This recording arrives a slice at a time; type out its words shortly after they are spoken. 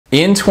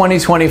In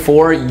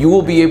 2024, you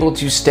will be able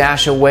to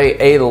stash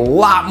away a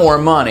lot more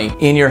money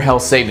in your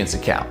health savings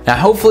account. Now,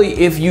 hopefully,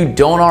 if you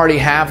don't already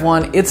have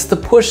one, it's the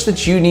push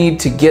that you need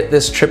to get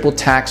this triple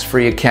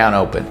tax-free account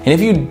open. And if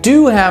you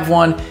do have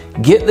one,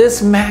 get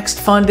this maxed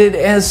funded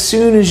as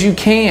soon as you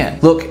can.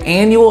 Look,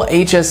 annual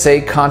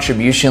HSA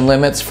contribution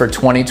limits for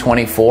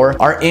 2024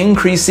 are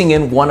increasing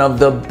in one of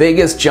the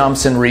biggest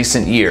jumps in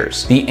recent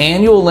years. The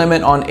annual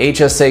limit on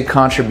HSA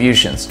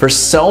contributions for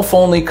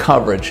self-only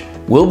coverage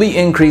will be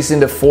increasing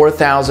to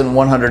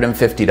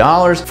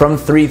 $4,150 from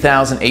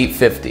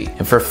 $3,850.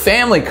 And for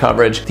family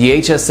coverage, the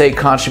HSA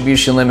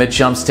contribution limit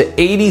jumps to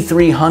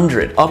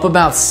 $8,300, up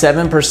about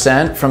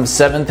 7% from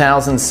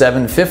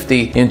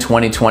 $7,750 in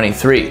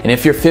 2023. And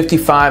if you're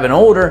 55 and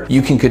older,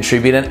 you can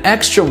contribute an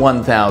extra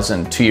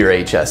 $1,000 to your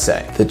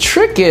HSA. The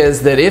trick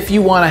is that if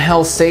you want a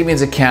health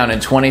savings account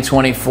in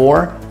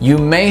 2024, you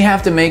may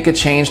have to make a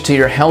change to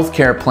your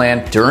healthcare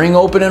plan during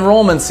open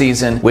enrollment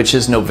season, which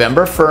is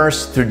November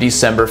 1st through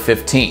December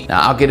 15th.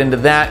 Now, I'll get into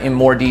that in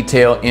more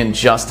detail in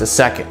just a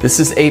second.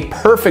 This is a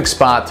perfect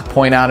spot to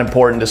point out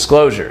important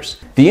disclosures.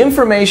 The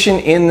information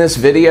in this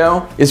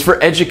video is for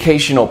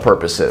educational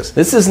purposes.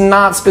 This is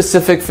not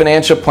specific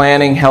financial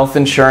planning, health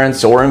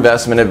insurance, or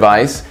investment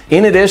advice.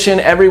 In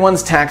addition,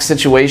 everyone's tax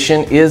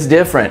situation is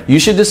different. You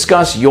should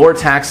discuss your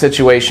tax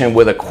situation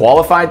with a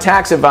qualified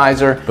tax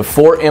advisor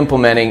before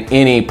implementing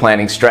any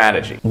planning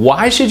strategy.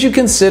 Why should you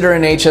consider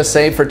an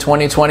HSA for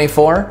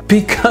 2024?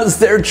 Because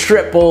they're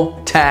triple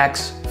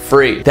tax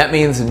free. That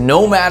means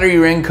no matter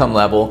your income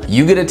level,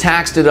 you get a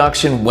tax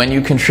deduction when you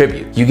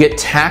contribute. You get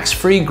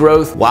tax-free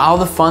growth while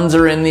the funds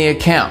are in the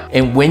account.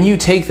 And when you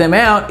take them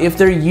out, if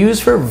they're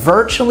used for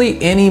virtually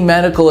any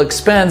medical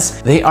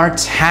expense, they are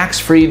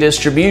tax-free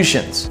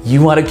distributions.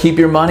 You want to keep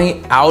your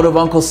money out of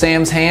Uncle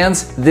Sam's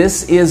hands?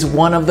 This is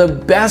one of the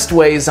best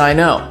ways I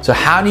know. So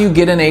how do you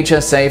get an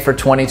HSA for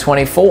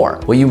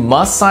 2024? Well, you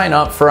must sign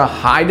up for a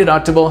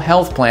high-deductible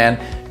health plan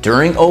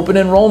during open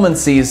enrollment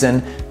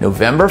season,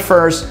 November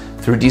 1st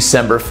through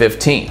December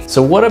 15th.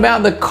 So what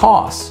about the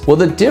costs? Well,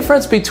 the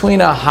difference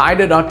between a high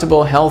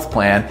deductible health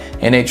plan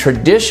and a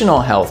traditional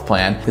health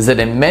plan is that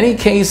in many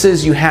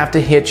cases you have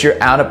to hit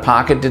your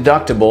out-of-pocket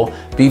deductible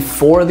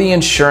before the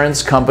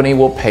insurance company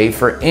will pay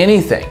for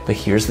anything. But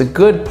here's the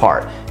good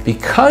part.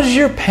 Because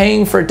you're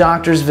paying for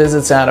doctor's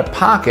visits out of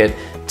pocket,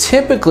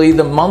 typically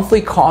the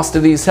monthly cost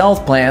of these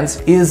health plans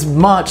is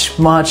much,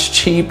 much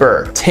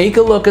cheaper. Take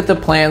a look at the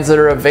plans that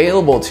are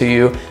available to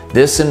you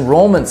this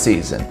enrollment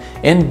season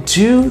and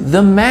do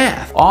the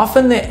math.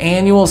 Often the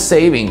annual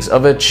savings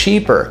of a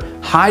cheaper,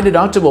 high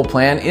deductible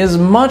plan is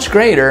much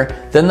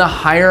greater than the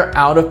higher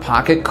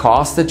out-of-pocket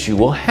cost that you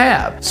will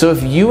have. So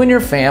if you and your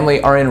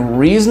family are in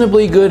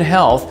reasonably good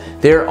health,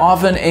 they're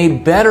often a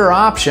better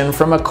option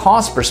from a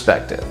cost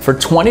perspective. For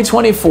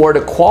 2024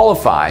 to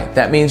qualify,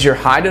 that means your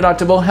high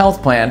deductible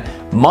health plan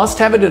must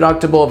have a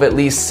deductible of at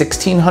least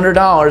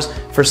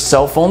 $1,600 for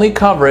self-only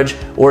coverage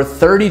or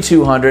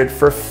 $3,200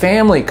 for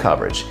family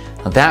coverage.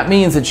 Now, that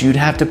means that you'd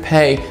have to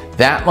pay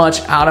that much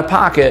out of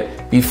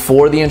pocket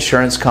before the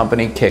insurance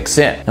company kicks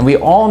in. And we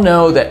all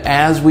know that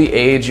as we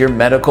age, your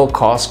medical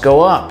costs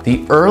go up.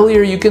 The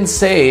earlier you can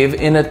save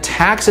in a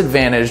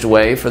tax-advantaged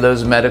way for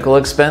those medical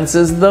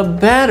expenses, the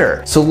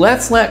better. So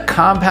let's let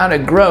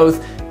compounded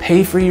growth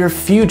pay for your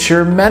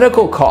future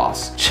medical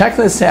costs. Check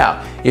this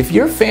out. If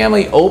your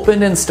family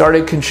opened and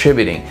started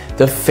contributing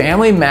the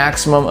family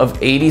maximum of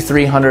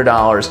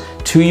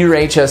 $8,300 to your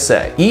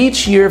HSA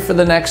each year for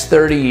the next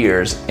 30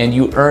 years, and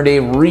you earned a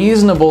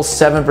reasonable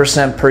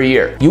 7% per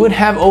year, you would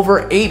have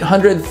over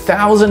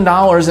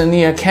 $800,000 in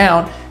the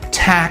account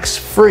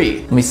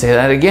tax-free. Let me say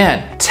that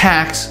again,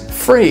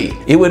 tax-free.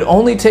 It would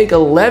only take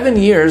 11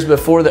 years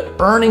before the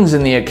earnings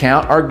in the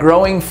account are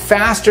growing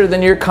faster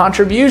than your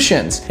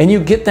contributions, and you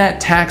get that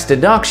tax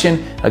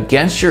deduction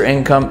against your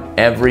income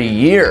every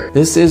year.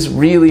 This is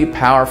really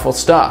powerful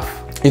stuff.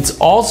 It's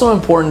also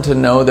important to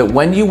know that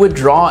when you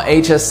withdraw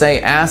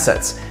HSA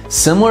assets,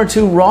 similar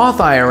to Roth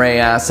IRA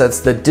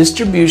assets, the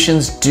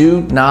distributions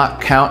do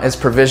not count as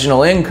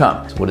provisional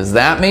income. So what does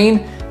that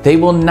mean? They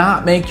will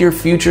not make your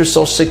future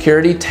Social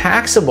Security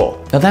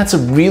taxable. Now that's a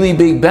really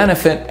big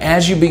benefit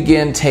as you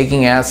begin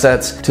taking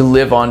assets to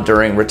live on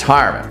during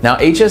retirement. Now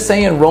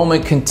HSA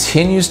enrollment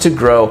continues to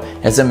grow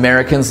as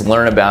Americans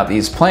learn about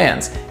these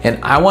plans,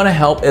 and I want to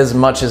help as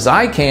much as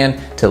I can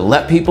to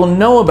let people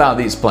know about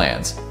these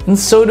plans. And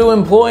so do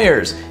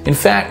employers. In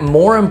fact,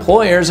 more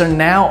employers are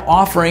now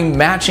offering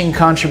matching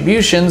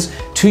contributions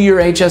to your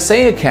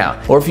HSA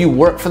account. Or if you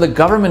work for the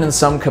government in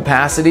some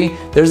capacity,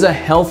 there's a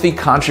healthy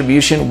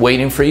contribution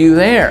waiting for you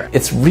there.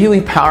 It's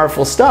really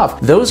powerful stuff.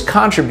 Those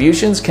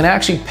contributions can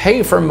actually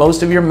pay for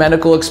most of your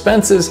medical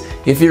expenses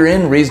if you're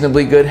in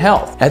reasonably good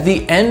health. At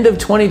the end of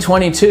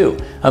 2022,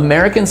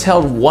 Americans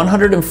held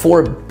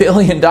 $104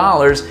 billion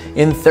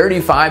in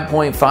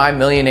 35.5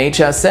 million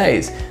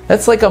HSAs.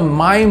 That's like a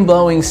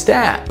mind-blowing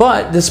stat.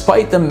 But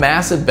despite the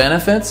massive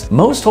benefits,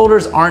 most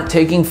holders aren't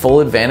taking full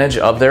advantage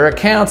of their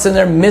accounts, and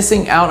they're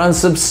missing out on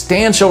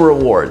substantial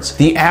rewards.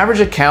 The average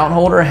account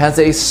holder has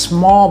a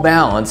small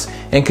balance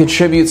and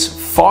contributes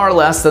far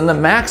less than the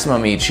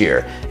maximum each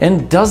year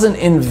and doesn't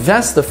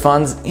invest the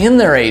funds in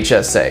their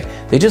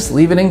HSA. They just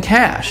leave it in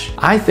cash.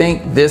 I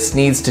think this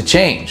needs to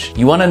change.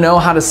 You want to know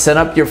how to set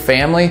up your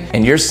family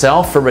and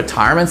yourself for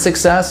retirement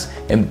success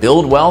and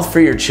build wealth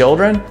for your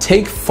children?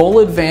 Take full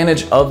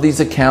advantage of these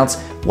accounts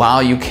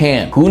while you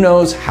can. Who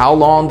knows how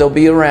long they'll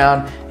be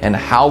around and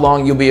how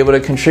long you'll be able to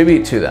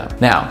contribute to them.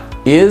 Now,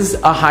 is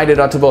a high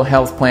deductible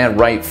health plan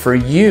right for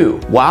you?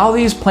 While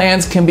these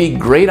plans can be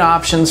great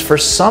options for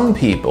some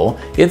people,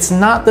 it's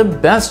not the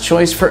best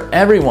choice for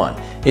everyone.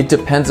 It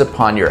depends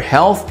upon your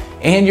health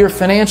and your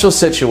financial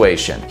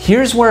situation.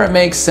 Here's where it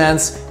makes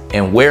sense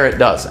and where it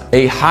doesn't.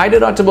 A high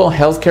deductible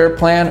healthcare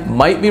plan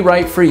might be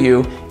right for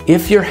you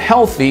if you're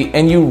healthy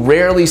and you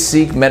rarely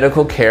seek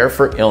medical care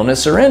for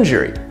illness or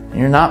injury.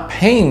 You're not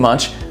paying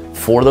much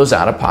for those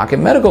out-of-pocket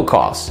medical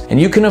costs.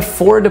 And you can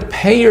afford to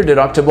pay your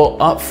deductible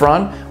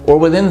upfront or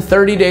within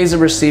 30 days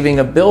of receiving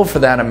a bill for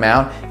that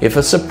amount if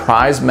a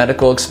surprise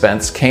medical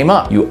expense came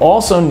up. You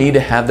also need to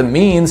have the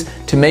means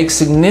to make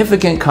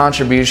significant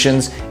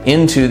contributions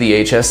into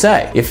the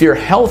HSA. If you're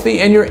healthy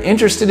and you're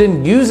interested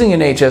in using an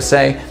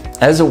HSA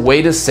as a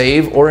way to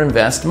save or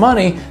invest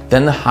money,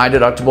 then the high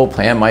deductible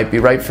plan might be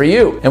right for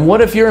you. And what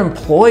if your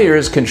employer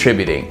is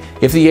contributing?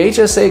 If the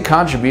HSA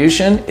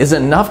contribution is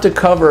enough to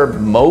cover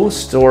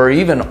most or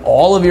even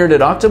all of your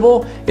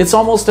deductible, it's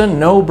almost a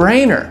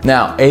no-brainer.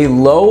 Now, a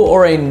low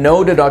or a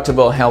no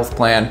deductible health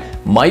plan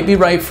might be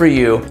right for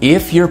you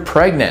if you're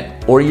pregnant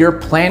or you're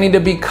planning to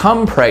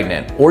become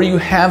pregnant or you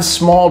have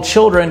small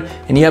children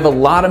and you have a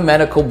lot of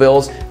medical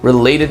bills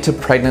related to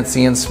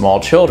pregnancy and small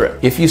children.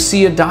 If you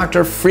see a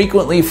doctor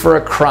frequently for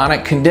a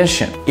chronic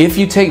condition, if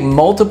you take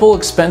multiple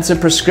expensive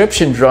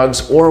prescription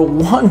drugs or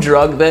one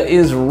drug that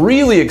is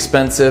really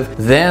expensive,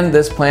 then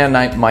this plan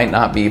might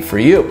not be for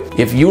you.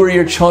 If you or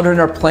your children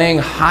are playing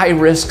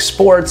high-risk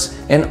sports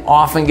and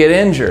often get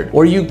injured,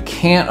 or you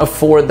can't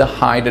afford the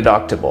high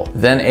deductible,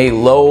 then a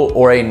low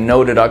or a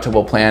no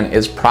deductible plan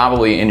is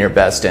probably in your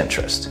best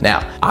interest.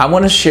 Now, I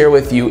want to share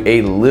with you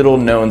a little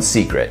known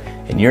secret,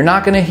 and you're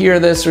not going to hear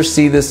this or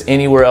see this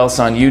anywhere else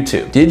on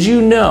YouTube. Did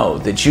you know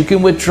that you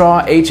can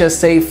withdraw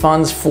HSA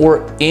funds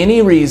for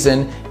any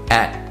reason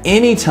at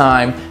any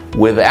time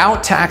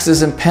without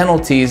taxes and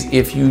penalties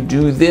if you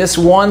do this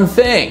one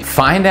thing?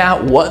 Find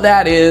out what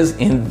that is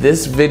in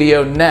this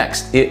video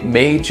next. It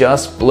may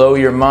just blow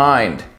your mind.